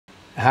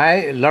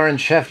Hi,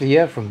 Schaffler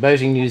here from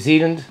Boating New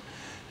Zealand.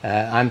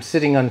 I'm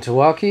sitting on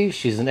Tawaki.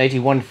 She's an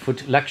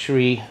 81-foot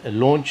luxury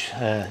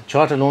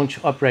charter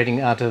launch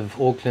operating out of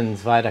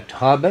Auckland's Viaduct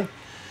Harbour.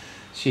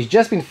 She's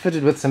just been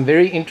fitted with some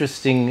very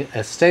interesting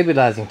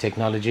stabilizing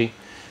technology.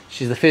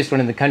 She's the first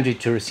one in the country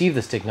to receive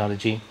this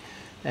technology,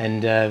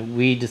 and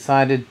we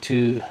decided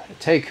to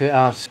take her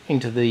out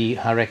into the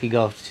Hauraki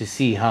Gulf to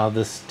see how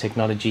this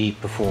technology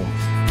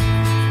performs.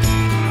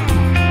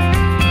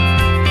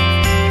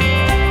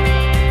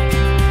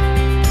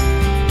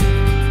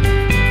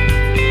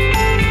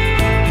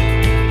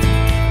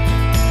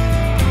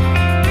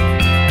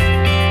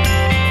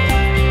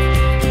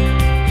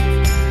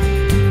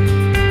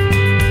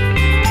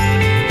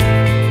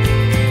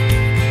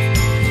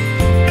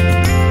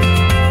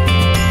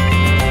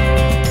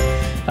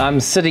 I'm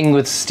sitting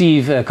with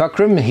Steve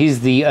Cockram. He's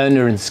the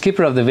owner and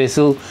skipper of the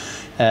vessel,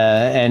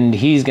 and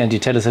he's going to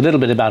tell us a little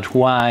bit about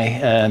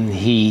why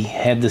he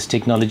had this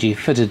technology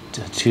fitted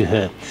to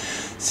her.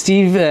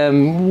 Steve,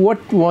 what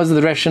was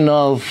the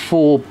rationale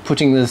for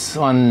putting this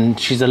on?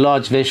 She's a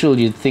large vessel,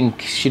 you'd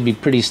think she'd be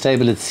pretty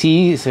stable at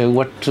sea, so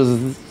what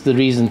was the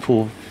reason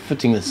for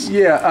fitting this?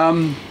 Yeah,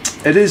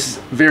 it is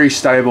very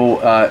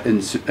stable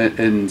in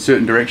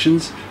certain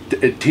directions.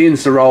 It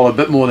tends to roll a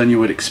bit more than you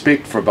would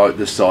expect for a boat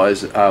this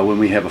size when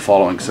we have a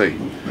following sea.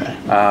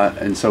 Right.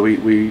 And so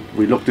we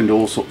looked into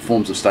all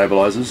forms of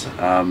stabilizers,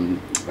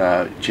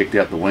 checked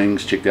out the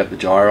wings, checked out the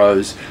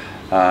gyros,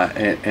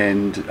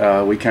 and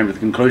we came to the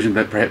conclusion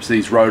that perhaps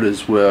these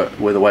rotors were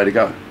the way to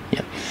go.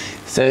 Yeah.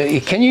 So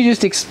can you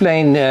just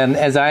explain,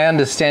 as I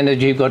understand it,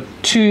 you've got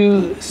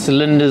two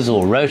cylinders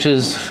or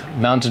rotors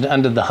mounted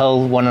under the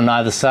hull, one on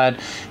either side,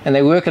 and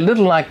they work a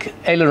little like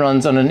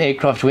ailerons on an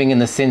aircraft wing in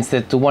the sense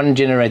that the one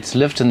generates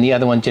lift and the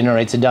other one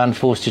generates a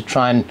downforce to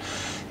try and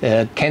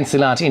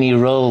cancel out any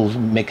roll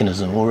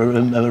mechanism or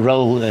a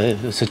roll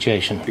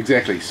situation.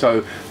 Exactly.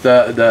 So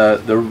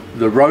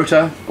the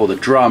rotor or the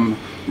drum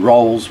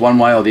rolls one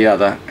way or the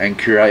other and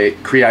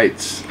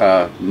creates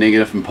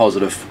negative and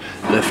positive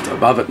lift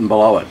above it and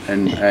below it,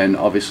 and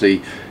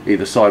obviously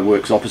either side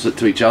works opposite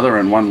to each other,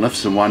 and one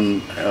lifts and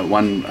one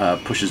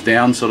pushes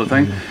down, sort of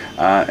thing,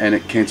 and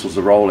it cancels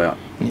the roll out.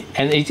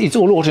 And it's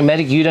all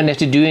automatic, you don't have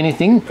to do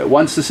anything?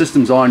 Once the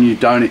system's on, you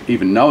don't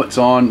even know it's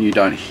on, you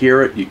don't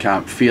hear it, you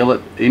can't feel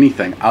it,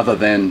 anything other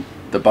than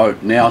the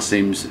boat now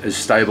seems as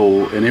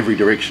stable in every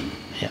direction.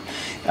 Yeah.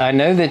 I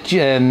know that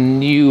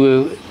you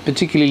were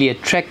particularly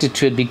attracted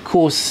to it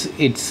because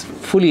it's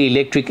fully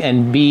electric,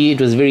 and B,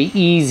 it was very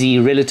easy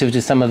relative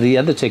to some of the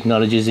other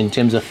technologies in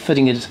terms of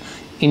fitting it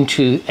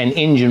into an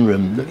engine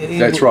room.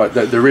 That's right.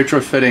 The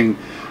retrofitting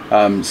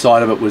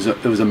side of it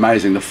was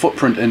amazing. The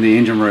footprint in the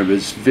engine room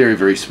is very,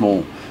 very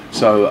small.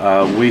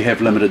 So we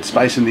have limited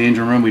space in the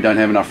engine room. We don't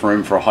have enough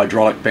room for a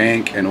hydraulic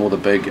bank and all the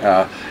big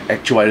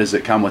actuators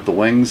that come with the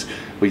wings.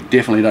 We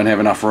definitely don't have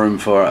enough room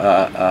for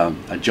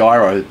a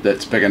gyro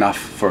that's big enough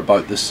for a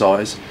boat this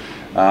size.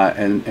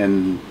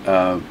 And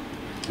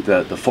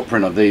the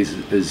footprint of these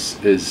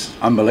is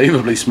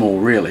unbelievably small,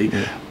 really.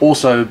 Yeah.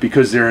 Also,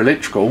 because they're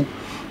electrical,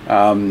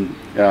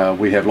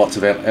 we have lots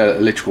of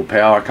electrical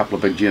power, a couple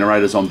of big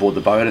generators on board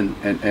the boat,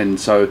 and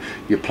so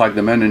you plug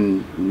them in,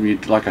 and you,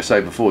 like I say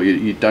before,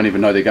 you don't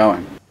even know they're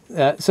going.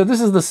 So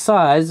this is the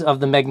size of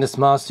the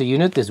MagnusMaster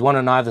unit. There's one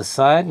on either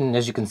side, and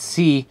as you can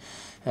see,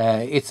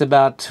 it's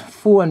about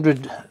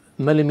 400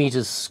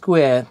 millimeters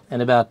square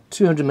and about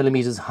 200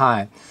 millimeters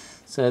high.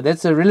 So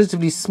that's a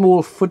relatively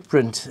small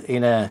footprint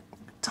in a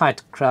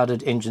tight,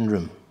 crowded engine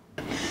room.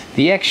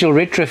 The actual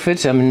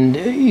retrofit, I mean,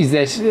 is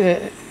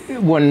that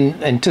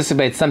one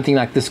anticipates something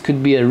like this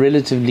could be a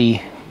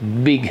relatively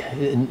big,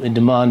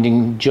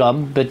 demanding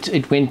job, but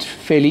it went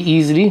fairly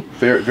easily.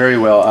 Very, very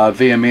well.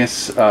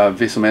 VMS,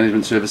 Vessel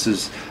Management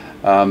Services,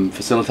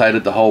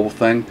 facilitated the whole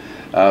thing.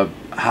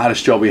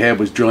 Hardest job we had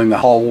was drilling the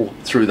hole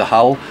through the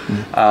hull.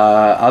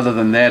 Other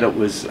than that, it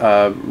was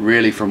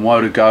really from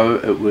woe to go.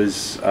 It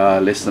was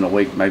less than a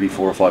week, maybe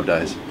 4 or 5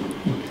 days.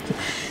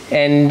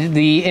 And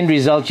the end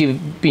result,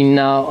 you've been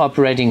now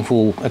operating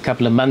for a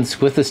couple of months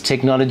with this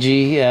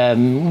technology.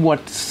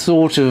 What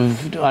sort of,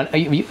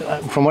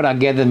 from what I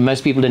gather,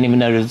 most people don't even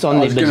know it's on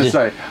there. I was going to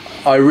say,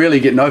 I really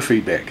get no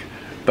feedback.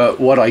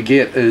 But what I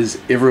get is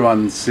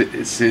everyone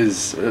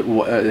says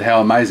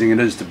how amazing it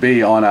is to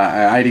be on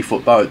an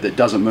 80-foot boat that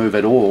doesn't move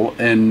at all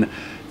in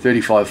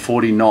 35,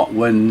 40 knot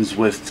winds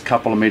with a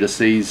couple of metre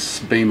seas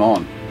beam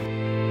on.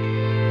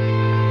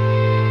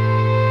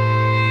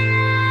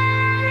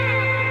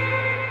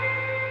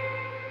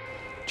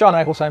 John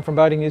Ecclestone from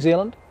Boating New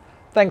Zealand.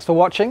 Thanks for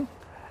watching.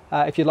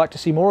 If you'd like to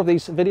see more of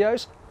these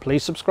videos,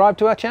 please subscribe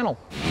to our channel.